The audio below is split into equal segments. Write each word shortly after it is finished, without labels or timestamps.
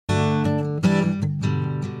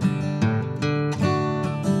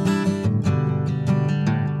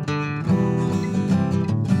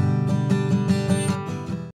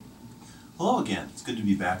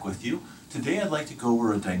back with you. Today I'd like to go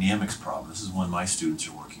over a dynamics problem. This is one my students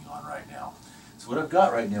are working on right now. So what I've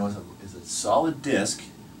got right now is a solid disk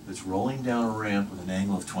that's rolling down a ramp with an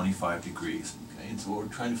angle of 25 degrees. Okay? And so what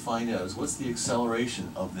we're trying to find out is what's the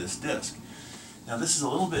acceleration of this disk. Now this is a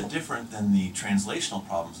little bit different than the translational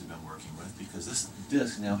problems we've been working with because this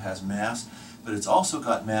disk now has mass, but it's also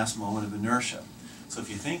got mass moment of inertia. So if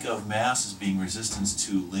you think of mass as being resistance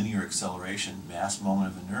to linear acceleration, mass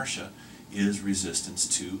moment of inertia is resistance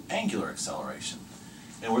to angular acceleration.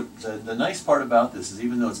 And the nice part about this is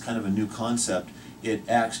even though it's kind of a new concept, it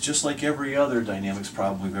acts just like every other dynamics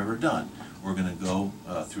problem we've ever done. We're going to go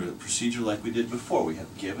through a procedure like we did before. We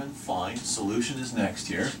have given, find, solution is next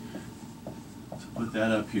here. So put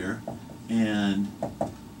that up here. And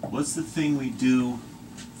what's the thing we do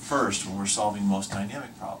first when we're solving most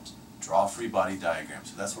dynamic problems? Draw a free body diagram.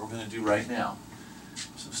 So that's what we're going to do right now.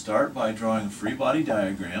 So start by drawing a free body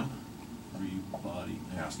diagram. Free body,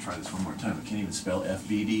 let's try this one more time. I can't even spell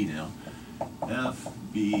FBD now.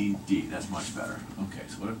 FBD, that's much better. Okay,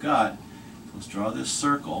 so what I've got, let's draw this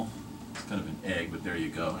circle. It's kind of an egg, but there you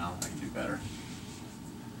go. Now I can do better.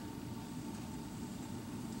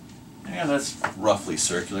 Yeah, that's roughly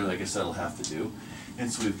circular. I guess that'll have to do.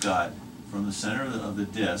 And so we've got, from the center of the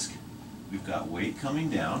disk, we've got weight coming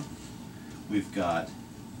down. We've got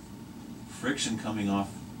friction coming off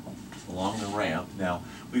along the ramp. Now,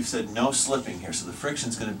 we've said no slipping here, so the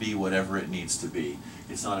friction's going to be whatever it needs to be.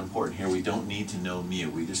 It's not important here. We don't need to know mu.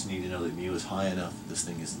 We just need to know that mu is high enough that this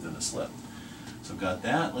thing isn't going to slip. So we've got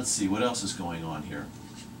that. Let's see, what else is going on here?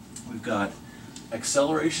 We've got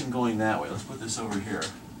acceleration going that way. Let's put this over here.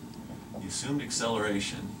 The assumed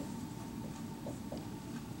acceleration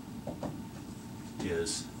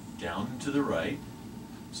is down and to the right.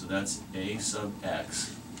 So that's a sub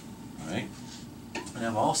x, right? And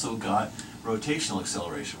I've also got rotational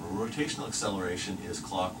acceleration. Well, rotational acceleration is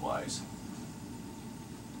clockwise,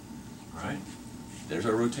 right? There's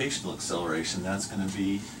our rotational acceleration. That's going to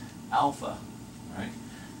be alpha, right?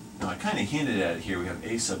 Now I kind of hinted at it here. We have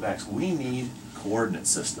a sub x. We need coordinate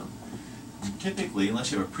system. And typically,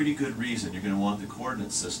 unless you have a pretty good reason, you're going to want the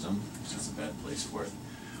coordinate system. That's a bad place for it.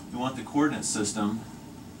 We want the coordinate system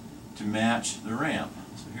to match the ramp.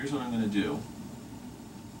 So here's what I'm going to do.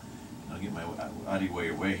 I'll get my out of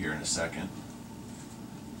your way here in a second.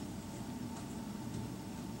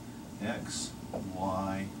 X,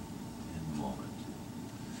 Y, and moment.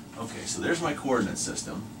 Okay, so there's my coordinate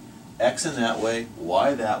system. X in that way,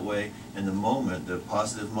 Y that way, and the moment, the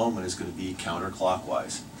positive moment, is going to be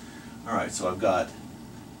counterclockwise. Alright, so I've got,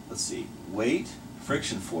 let's see, weight,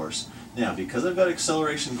 friction force. Now, because I've got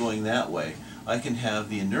acceleration going that way, I can have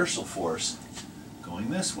the inertial force going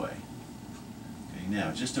this way. Okay,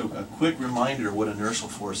 now, just a quick reminder of what inertial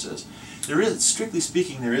force is. Strictly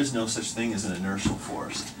speaking, there is no such thing as an inertial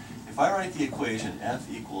force. If I write the equation F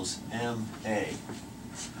equals ma,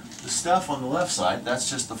 the stuff on the left side, that's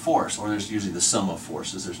just the force, or there's usually the sum of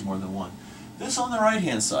forces, there's more than one. This on the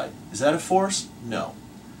right-hand side, is that a force? No.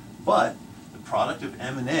 But the product of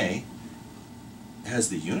m and a has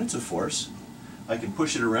the units of force. I can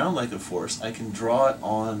push it around like a force. I can draw it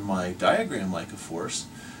on my diagram like a force.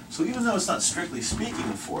 So even though it's not strictly speaking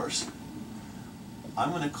a force,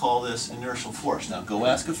 I'm going to call this inertial force. Now go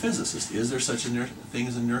ask a physicist, is there such a thing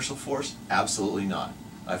as inertial force? Absolutely not.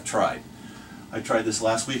 I've tried. I tried this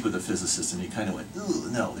last week with a physicist and he kind of went,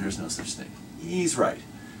 ooh, no, there's no such thing. He's right.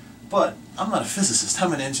 But I'm not a physicist,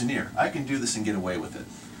 I'm an engineer. I can do this and get away with it.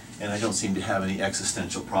 And I don't seem to have any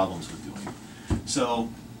existential problems with doing it. So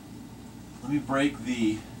let me break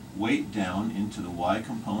the weight down into the y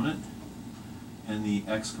component and the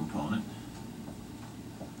x component.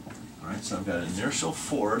 Alright, so I've got inertial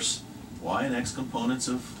force, y and x components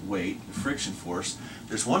of weight, the friction force.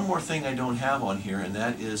 There's one more thing I don't have on here, and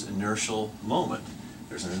that is inertial moment.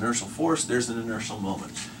 There's an inertial force, there's an inertial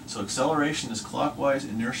moment. So acceleration is clockwise,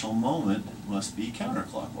 inertial moment must be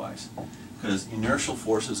counterclockwise. Because inertial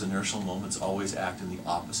forces, inertial moments always act in the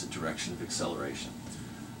opposite direction of acceleration.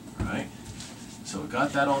 Alright, so we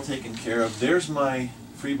got that all taken care of. There's my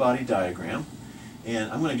free body diagram.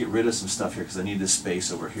 And I'm going to get rid of some stuff here because I need this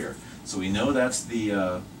space over here. So we know that's the,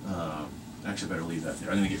 actually I better leave that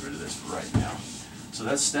there. I'm going to get rid of this for right now. So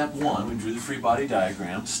that's step one. We drew the free body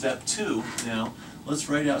diagram. Step two, now let's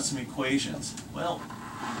write out some equations. Well,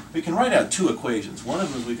 we can write out two equations. One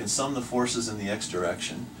of them is we can sum the forces in the x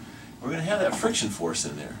direction. We're going to have that friction force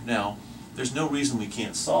in there. Now, there's no reason we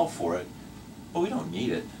can't solve for it, but we don't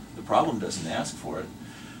need it. The problem doesn't ask for it.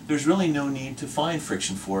 There's really no need to find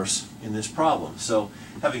friction force in this problem. So,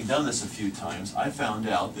 having done this a few times, I found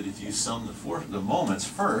out that if you sum the moments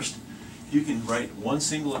first, you can write one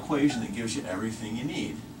single equation that gives you everything you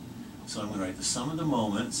need. So I'm going to write the sum of the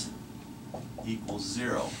moments equals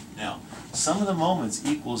 0. Now, sum of the moments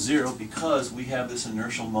equals 0 because we have this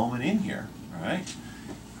inertial moment in here, all right?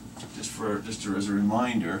 Just as a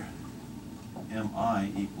reminder,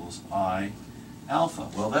 mi equals I alpha.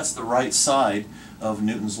 Well, that's the right side of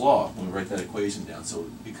Newton's law when we write that equation down. So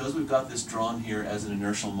because we've got this drawn here as an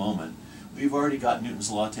inertial moment, we've already got Newton's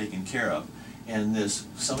law taken care of. And this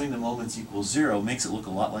summing the moments equals 0 makes it look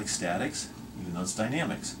a lot like statics, even though it's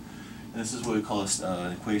dynamics. And this is what we call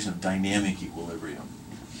an equation of dynamic equilibrium.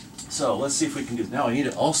 So let's see if we can do this. Now I need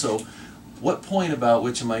to also, what point about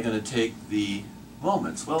which am I going to take the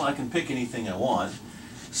moments? Well, I can pick anything I want.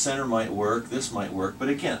 Center might work, this might work, but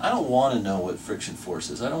again, I don't want to know what friction force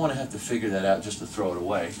is. I don't want to have to figure that out just to throw it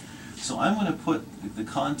away. So I'm going to put the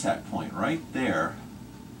contact point right there,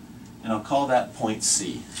 and I'll call that point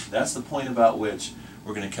C. That's the point about which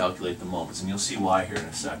we're going to calculate the moments, and you'll see why here in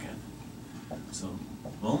a second. So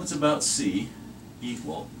moments about C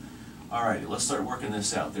equal, alrighty, let's start working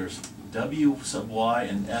this out. There's W sub y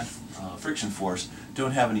and F friction force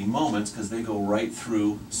don't have any moments because they go right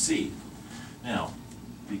through C. Now,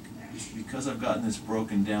 because I've gotten this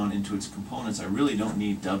broken down into its components, I really don't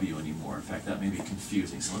need W anymore. In fact, that may be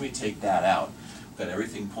confusing. So let me take that out. I've got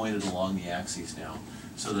everything pointed along the axes now.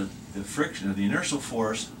 So that the friction, or the inertial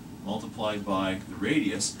force, multiplied by the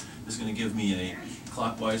radius, is going to give me a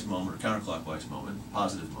clockwise moment, or counterclockwise moment,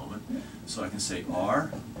 positive moment. So I can say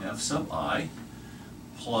R F sub I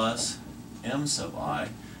plus M sub I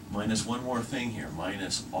minus one more thing here,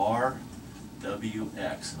 minus R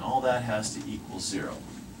WX. And all that has to equal 0.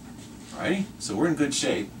 Alrighty? So we're in good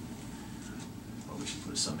shape. Well, we should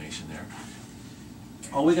put a summation there.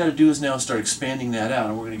 All we got to do is now start expanding that out,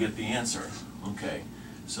 and we're going to get the answer. Okay.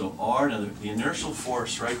 So R, now the inertial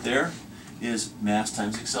force right there is mass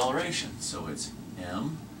times acceleration. So it's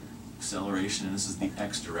M, acceleration, and this is the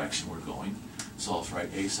x direction we're going. So let's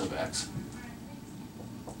write A sub x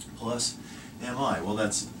plus mi. Well,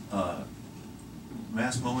 that's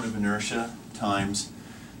mass moment of inertia times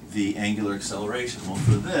the angular acceleration. Well,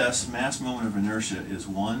 for this, mass moment of inertia is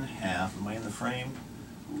 1/2, am I in the frame?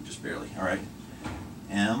 Ooh, just barely, all right,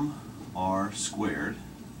 mr squared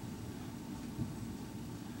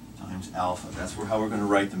times alpha. That's how we're going to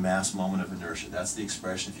write the mass moment of inertia. That's the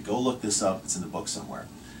expression. If you go look this up, it's in the book somewhere.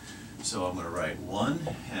 So I'm going to write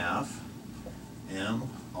 1/2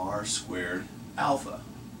 mr squared alpha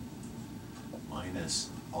minus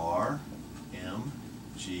r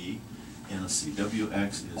mg, and let's see,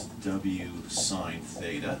 wx is w sine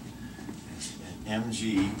theta, and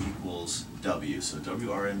mg equals w, so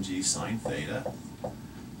wrmg sine theta,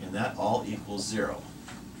 and that all equals 0.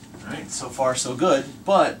 All right, so far so good,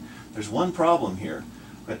 but there's one problem here.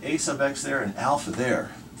 I've got a sub x there and alpha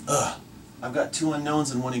there. Ugh, I've got two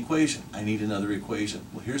unknowns in one equation. I need another equation.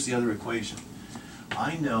 Well, here's the other equation.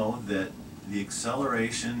 I know that the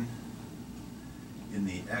acceleration in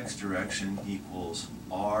the x direction equals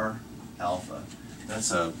r alpha.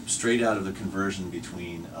 That's straight out of the conversion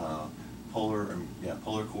between polar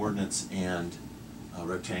coordinates and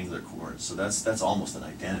rectangular coordinates. So that's almost an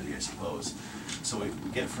identity, I suppose. So we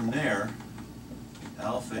get from there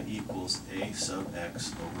alpha equals a sub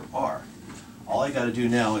x over r. All I got to do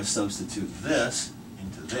now is substitute this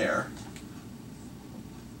into there,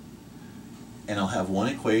 and I'll have one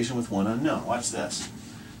equation with one unknown. Watch this.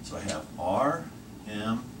 So I have r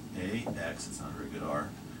m a x, it's not a very good r,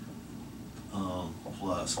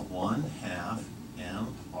 plus 1/2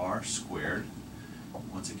 mr squared.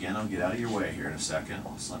 Once again, I'll get out of your way here in a second.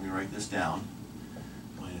 So let me write this down.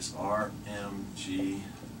 Minus rmg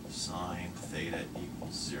sine theta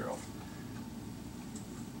equals 0.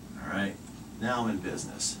 All right, now I'm in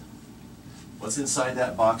business. What's inside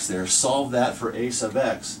that box there? Solve that for a sub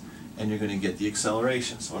x, and you're going to get the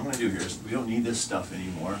acceleration. So what I'm going to do here is, we don't need this stuff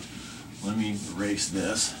anymore. Let me erase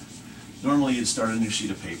this. Normally you'd start a new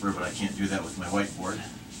sheet of paper, but I can't do that with my whiteboard.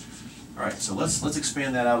 All right, so let's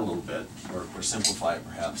expand that out a little bit, or simplify it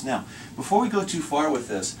perhaps. Now, before we go too far with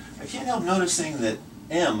this, I can't help noticing that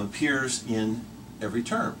m appears in every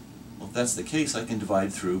term. Well, if that's the case, I can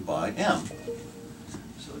divide through by m.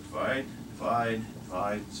 So divide,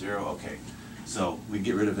 0, okay. So we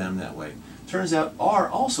get rid of m that way. Turns out r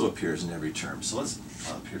also appears in every term. So it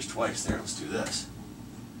appears twice there. Let's do this.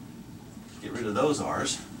 Get rid of those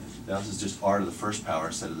r's. That is just r to the first power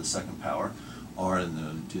instead of the second power. R in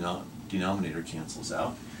the denominator cancels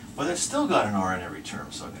out. But I've still got an r in every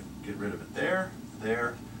term, so I can get rid of it there,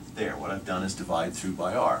 there, there. What I've done is divide through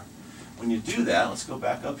by r. When you do that, let's go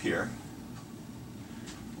back up here.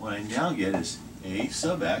 What I now get is a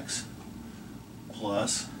sub x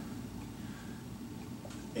plus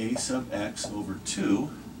a sub x over 2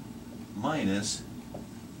 minus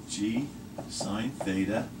g sine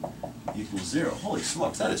theta equals 0. Holy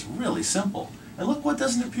smokes, that is really simple. And look what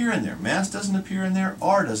doesn't appear in there. Mass doesn't appear in there,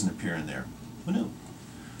 r doesn't appear in there. Who knew?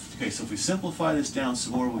 Okay, so if we simplify this down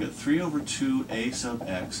some more, we'll get 3 over 2 a sub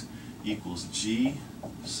x equals g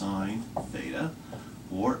sine theta,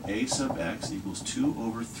 or a sub x equals 2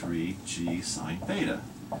 over 3 g sine theta.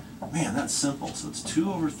 Man, that's simple. So it's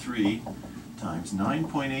 2 over 3 times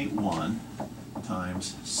 9.81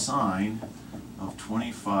 times sine of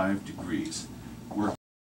 25 degrees. Work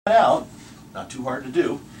that out, not too hard to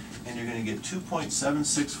do, and you're going to get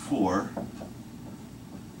 2.764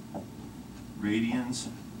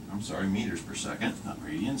 meters per second, not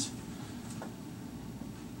radians,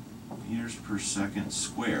 meters per second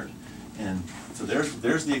squared. And so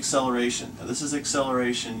there's the acceleration. Now this is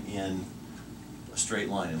acceleration in a straight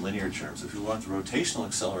line in linear terms. If we want the rotational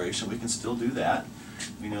acceleration, we can still do that.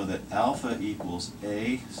 We know that alpha equals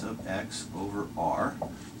a sub x over r.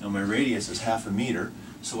 Now my radius is half a meter,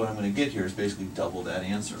 so what I'm going to get here is basically double that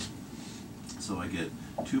answer. So I get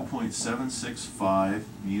 2.765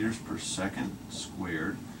 meters per second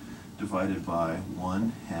squared divided by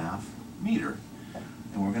 1/2 meter.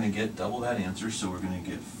 And we're going to get double that answer, so we're going to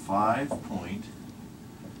get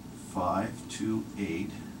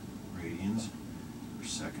 5.528 radians per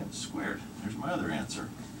second squared. There's my other answer.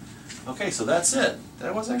 Okay, so that's it.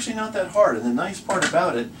 That was actually not that hard, and the nice part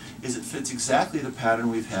about it is it fits exactly the pattern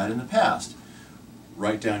we've had in the past.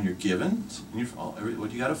 Write down your givens,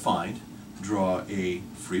 what you got to find, draw a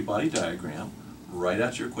free body diagram, write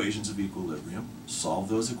out your equations of equilibrium, solve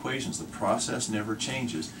those equations. The process never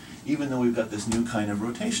changes, even though we've got this new kind of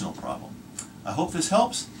rotational problem. I hope this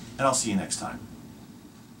helps, and I'll see you next time.